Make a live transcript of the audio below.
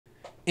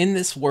In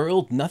this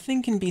world,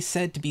 nothing can be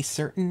said to be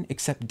certain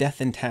except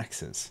death and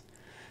taxes.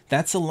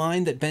 That's a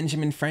line that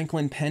Benjamin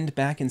Franklin penned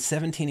back in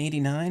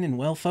 1789, and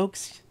well,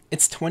 folks,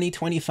 it's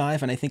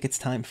 2025, and I think it's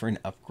time for an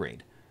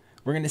upgrade.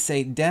 We're going to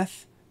say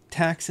death,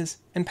 taxes,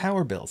 and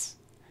power bills.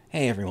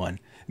 Hey everyone,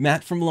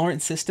 Matt from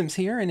Lawrence Systems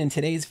here, and in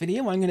today's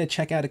video I'm going to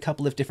check out a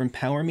couple of different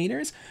power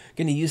meters,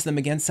 going to use them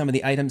against some of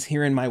the items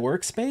here in my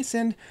workspace,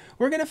 and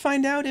we're going to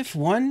find out if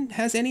one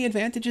has any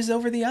advantages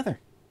over the other.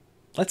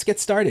 Let's get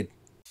started.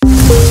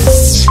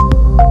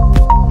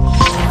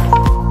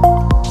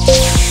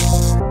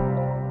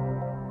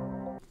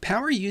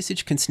 Power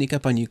usage can sneak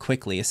up on you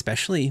quickly,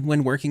 especially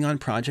when working on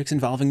projects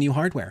involving new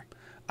hardware.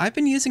 I've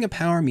been using a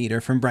power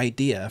meter from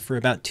Brightdia for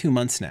about 2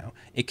 months now.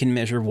 It can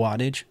measure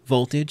wattage,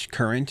 voltage,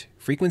 current,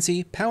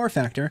 frequency, power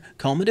factor,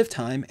 cumulative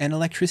time, and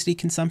electricity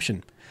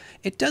consumption.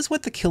 It does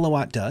what the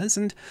kilowatt does,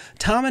 and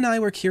Tom and I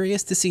were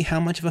curious to see how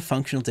much of a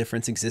functional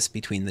difference exists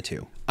between the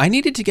two. I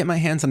needed to get my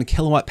hands on a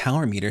kilowatt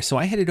power meter, so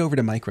I headed over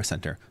to Micro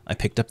Center. I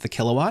picked up the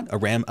kilowatt, a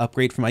RAM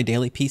upgrade for my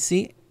daily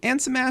PC,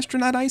 and some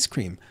astronaut ice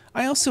cream.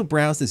 I also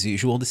browsed as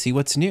usual to see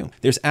what's new.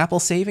 There's Apple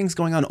savings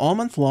going on all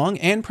month long,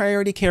 and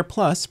Priority Care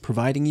Plus,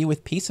 providing you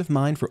with peace of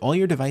mind for all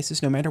your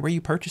devices no matter where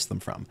you purchase them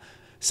from.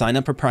 Sign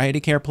up for Priority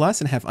Care Plus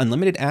and have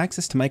unlimited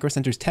access to Micro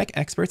Center's tech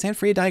experts and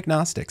free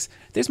diagnostics.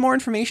 There's more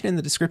information in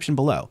the description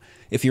below.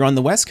 If you're on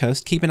the West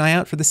Coast, keep an eye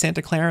out for the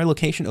Santa Clara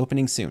location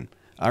opening soon.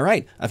 All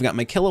right, I've got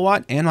my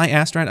kilowatt and my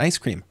astronaut ice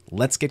cream.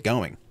 Let's get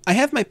going. I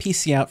have my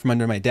PC out from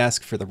under my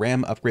desk for the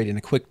RAM upgrade and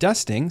a quick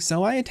dusting,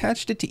 so I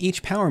attached it to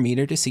each power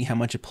meter to see how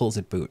much it pulls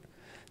at boot.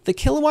 The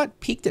kilowatt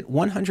peaked at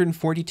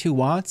 142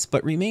 watts,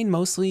 but remained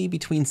mostly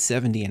between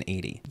 70 and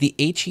 80. The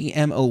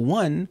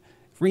HEM01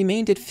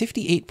 remained at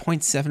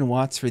 58.7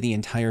 watts for the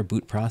entire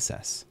boot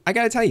process. I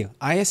gotta tell you,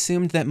 I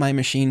assumed that my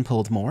machine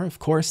pulled more. Of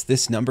course,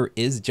 this number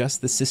is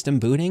just the system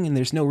booting and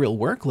there's no real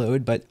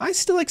workload, but I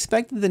still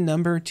expected the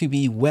number to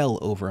be well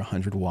over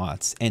 100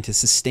 watts and to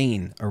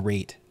sustain a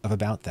rate of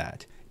about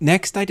that.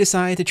 Next, I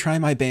decided to try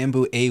my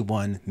Bamboo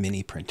A1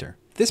 mini printer.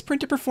 This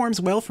printer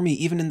performs well for me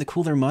even in the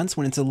cooler months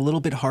when it's a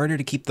little bit harder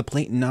to keep the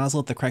plate and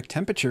nozzle at the correct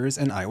temperatures,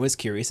 and I was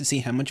curious to see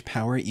how much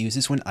power it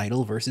uses when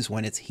idle versus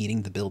when it's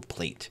heating the build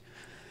plate.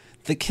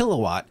 The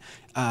kilowatt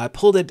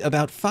pulled at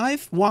about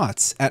 5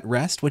 watts at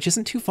rest, which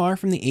isn't too far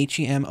from the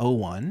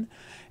HEM01,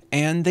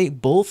 and they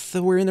both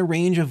were in the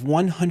range of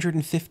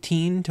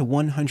 115 to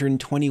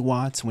 120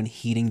 watts when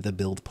heating the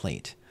build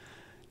plate.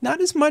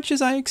 Not as much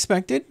as I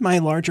expected. My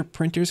larger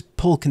printers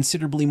pull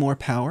considerably more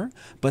power,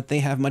 but they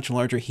have much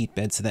larger heat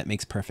beds, so that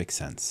makes perfect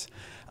sense.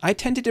 I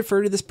tend to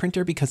defer to this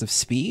printer because of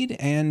speed,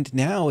 and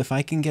now if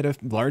I can get a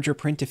larger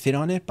print to fit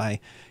on it by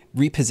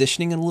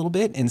repositioning it a little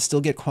bit and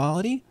still get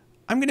quality,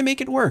 I'm going to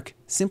make it work,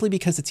 simply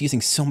because it's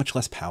using so much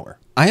less power.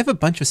 I have a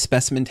bunch of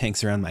specimen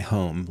tanks around my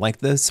home, like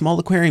the small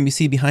aquarium you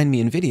see behind me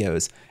in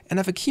videos, and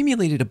I've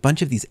accumulated a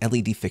bunch of these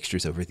LED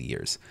fixtures over the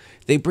years.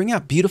 They bring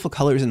out beautiful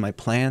colors in my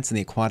plants and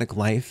the aquatic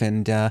life,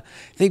 and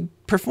they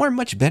perform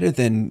much better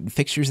than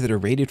fixtures that are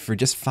rated for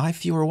just 5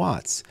 fewer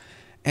watts.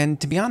 And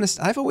to be honest,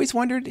 I've always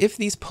wondered if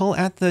these pull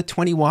at the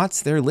 20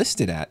 watts they're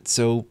listed at,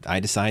 so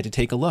I decided to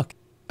take a look.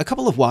 A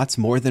couple of watts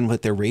more than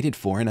what they're rated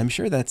for, and I'm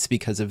sure that's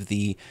because of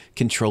the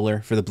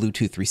controller for the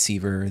Bluetooth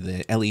receiver,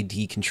 the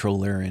LED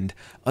controller, and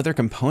other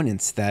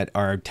components that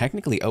are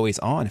technically always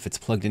on if it's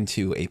plugged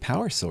into a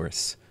power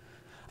source.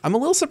 I'm a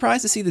little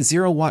surprised to see the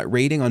 0-watt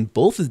rating on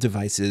both of the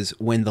devices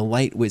when the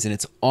light was in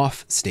its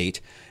off state,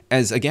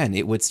 as again,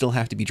 it would still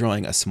have to be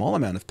drawing a small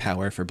amount of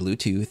power for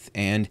Bluetooth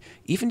and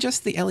even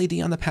just the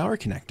LED on the power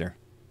connector.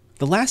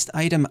 The last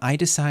item I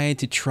decided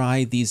to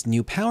try these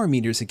new power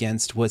meters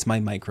against was my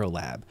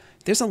Microlab.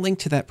 There's a link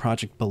to that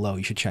project below,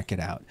 you should check it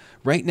out.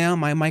 Right now,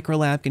 my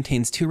Microlab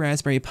contains 2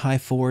 Raspberry Pi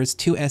 4s,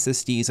 2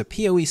 SSDs, a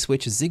PoE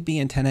switch, a Zigbee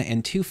antenna,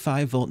 and 2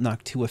 5-volt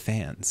Noctua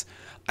fans.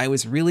 I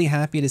was really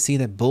happy to see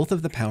that both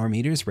of the power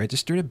meters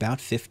registered about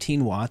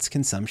 15 watts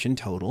consumption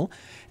total,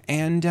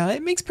 and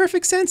it makes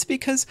perfect sense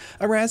because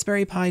a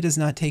Raspberry Pi does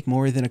not take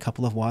more than a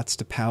couple of watts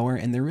to power,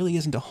 and there really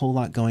isn't a whole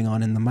lot going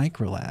on in the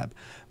Microlab.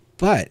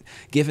 But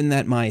given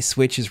that my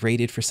switch is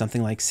rated for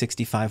something like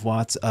 65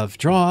 watts of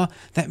draw,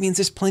 that means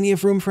there's plenty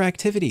of room for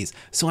activities.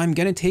 So I'm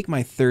going to take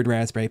my 3rd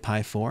Raspberry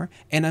Pi 4,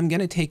 and I'm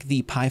going to take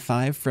the Pi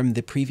 5 from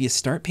the previous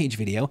start page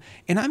video,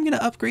 and I'm going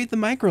to upgrade the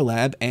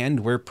Microlab,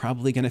 and we're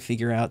probably going to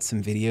figure out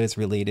some videos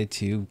related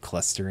to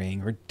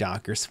clustering or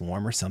Docker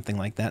Swarm or something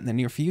like that in the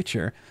near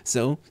future.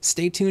 So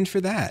stay tuned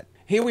for that.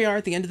 Here we are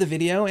at the end of the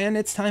video, and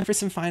it's time for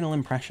some final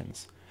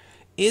impressions.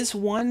 Is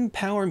one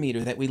power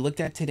meter that we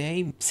looked at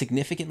today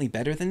significantly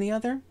better than the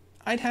other?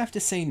 I'd have to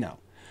say no.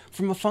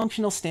 From a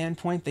functional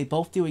standpoint, they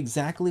both do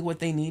exactly what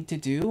they need to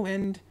do,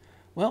 and,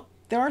 well,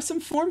 there are some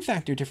form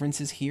factor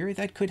differences here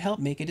that could help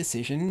make a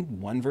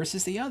decision one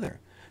versus the other.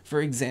 For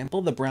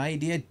example, the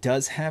Brightdia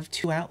does have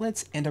 2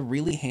 outlets and a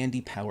really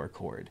handy power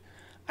cord.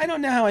 I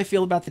don't know how I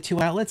feel about the 2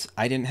 outlets.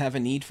 I didn't have a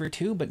need for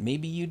 2, but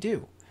maybe you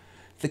do.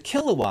 The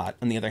kilowatt,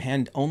 on the other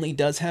hand, only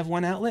does have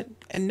 1 outlet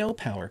and no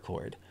power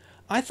cord.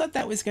 I thought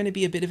that was going to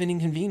be a bit of an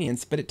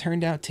inconvenience, but it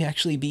turned out to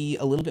actually be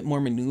a little bit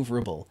more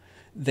maneuverable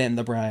than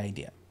the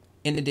Brightdia.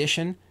 In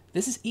addition,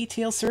 this is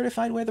ETL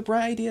certified where the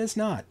Bright Idea is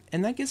not,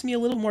 and that gives me a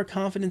little more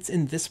confidence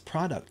in this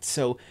product.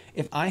 So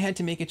if I had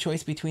to make a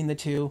choice between the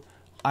two,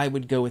 I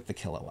would go with the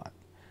Kilowatt.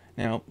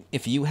 Now,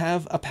 if you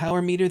have a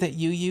power meter that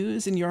you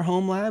use in your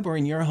home lab or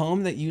in your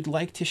home that you'd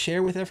like to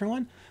share with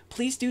everyone,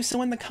 please do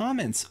so in the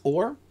comments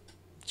or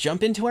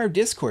jump into our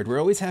Discord. We're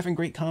always having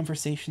great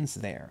conversations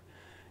there.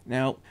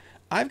 Now,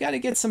 I've got to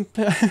get some.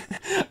 I've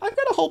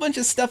got a whole bunch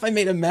of stuff I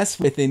made a mess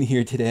with in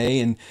here today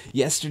and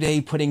yesterday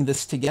putting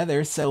this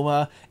together.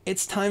 So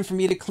it's time for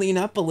me to clean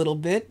up a little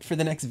bit for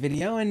the next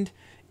video. And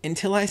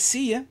until I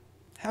see you,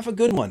 have a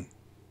good one.